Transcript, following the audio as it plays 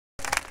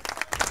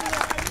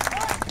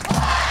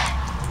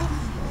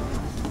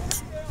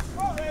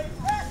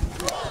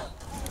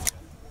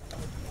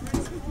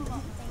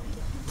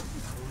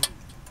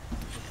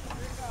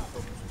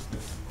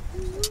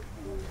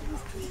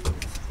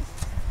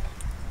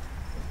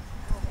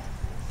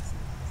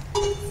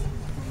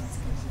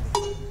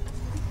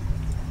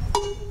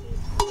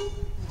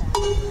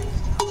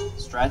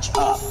Stretch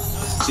up.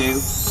 2,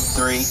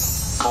 3,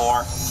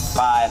 4,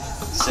 5,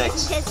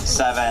 6,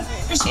 7,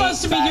 You're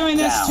supposed to be back doing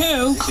this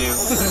down. too. 2,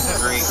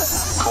 3,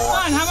 4, Come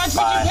on, how much 5,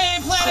 would you pay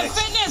Planet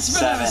 6, Fitness for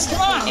 7, this? Come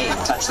on. 8.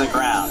 Touch the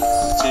ground.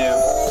 2,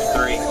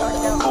 3,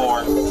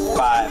 4,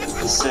 5,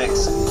 6,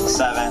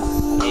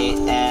 7, 8,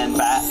 and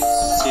back.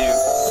 2,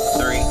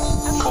 3,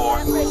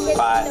 4,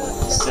 5,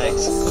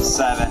 6,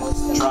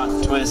 7.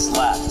 Trunk twist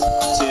left.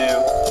 2,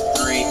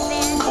 3,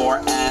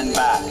 4, and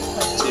back.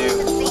 2,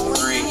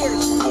 3,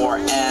 4,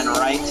 and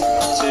right.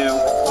 2,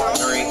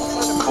 3,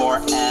 4,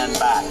 and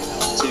back.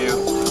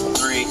 2,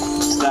 3,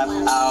 step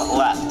out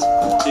left.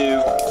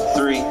 2,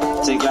 3,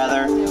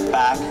 together,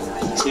 back.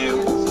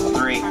 2,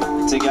 3,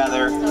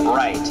 together,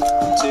 right.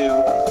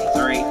 2,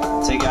 3,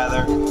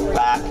 together,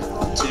 back.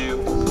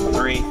 2,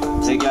 3,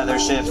 together,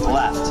 shift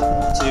left.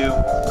 2,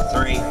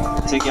 3,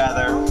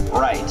 together,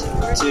 right.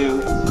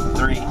 2,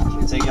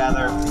 3,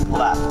 together,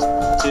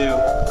 left. 2,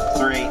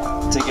 3,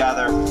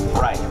 together,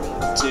 right.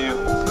 2,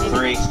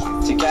 3,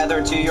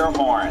 together to your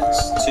horns.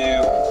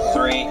 2,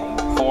 3,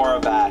 4,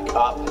 back,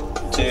 up.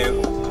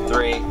 2,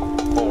 3,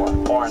 4.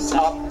 Horns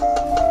up.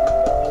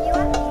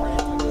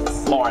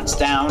 Horns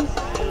down.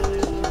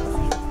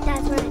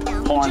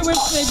 Horns Do you wish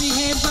up. they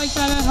behaved like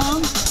that at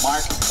home?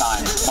 Mark,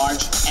 time,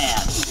 march,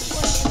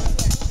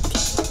 and.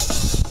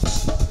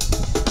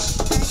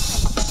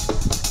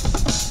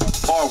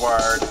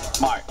 Forward,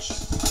 march.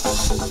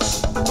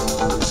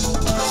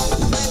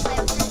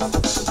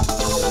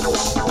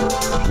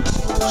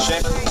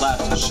 Shift,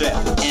 left,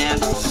 shift,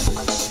 and.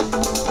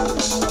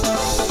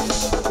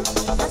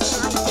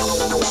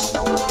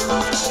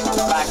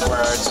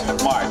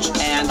 Backwards, march,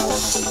 and.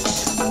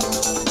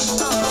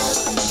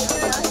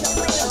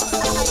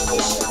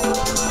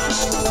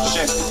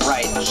 Shift,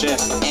 right,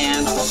 shift,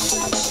 and.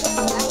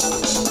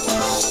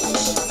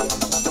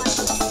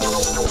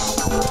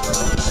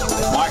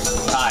 Mark,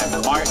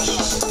 time, march.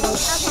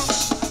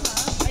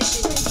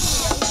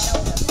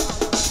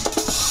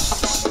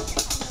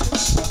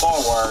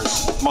 Forward,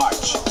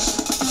 march.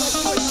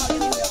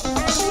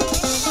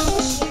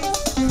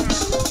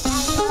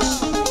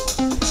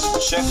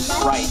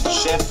 Shift, right,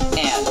 shift,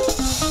 and.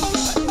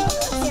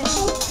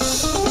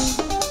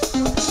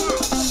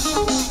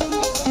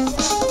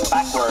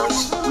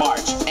 Backwards,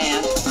 march,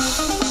 and.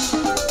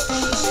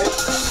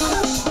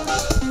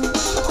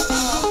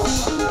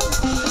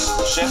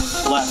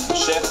 Shift, left,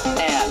 shift,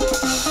 and.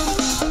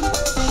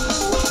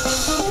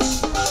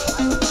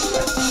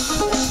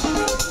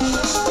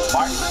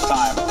 Mark,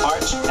 time,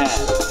 march,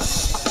 and.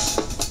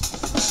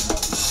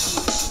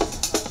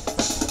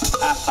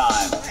 Half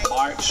time,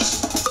 march,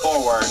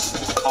 forward,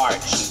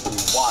 arch.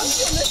 1,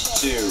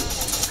 2,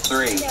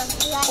 3,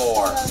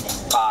 4,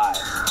 5,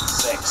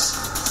 6,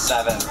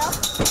 7,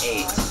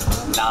 8,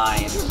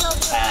 9,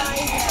 10,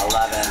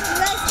 11,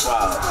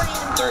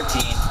 12,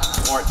 13,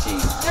 14,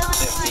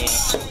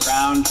 15.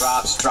 Ground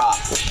drops, drop.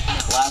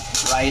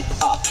 Left, right,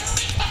 up.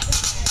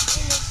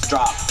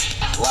 Drop.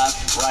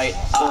 Left, right,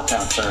 up. 4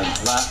 count turn.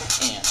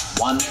 Left, and.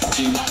 1,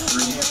 2,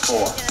 3,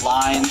 4.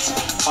 Lines,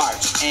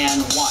 arch,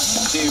 and 1,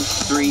 2,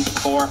 3,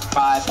 4,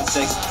 5,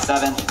 6,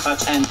 7,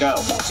 touch and go.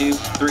 2,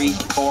 3,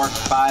 4,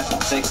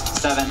 5, 6,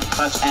 7,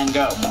 touch and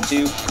go.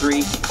 2,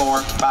 3, 4,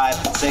 5,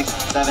 6,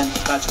 7,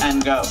 touch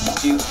and go.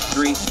 2,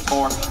 3,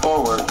 4,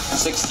 forward,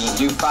 16,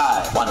 do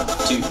 5. 1,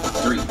 2,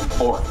 3,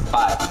 4,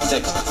 5,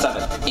 6,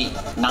 7,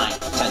 8, 9,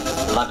 10,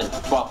 11,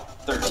 12,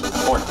 13,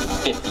 14,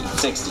 15,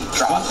 16,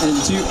 drop. 1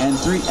 and 2 and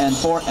 3 and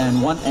 4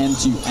 and 1 and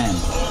 2 and.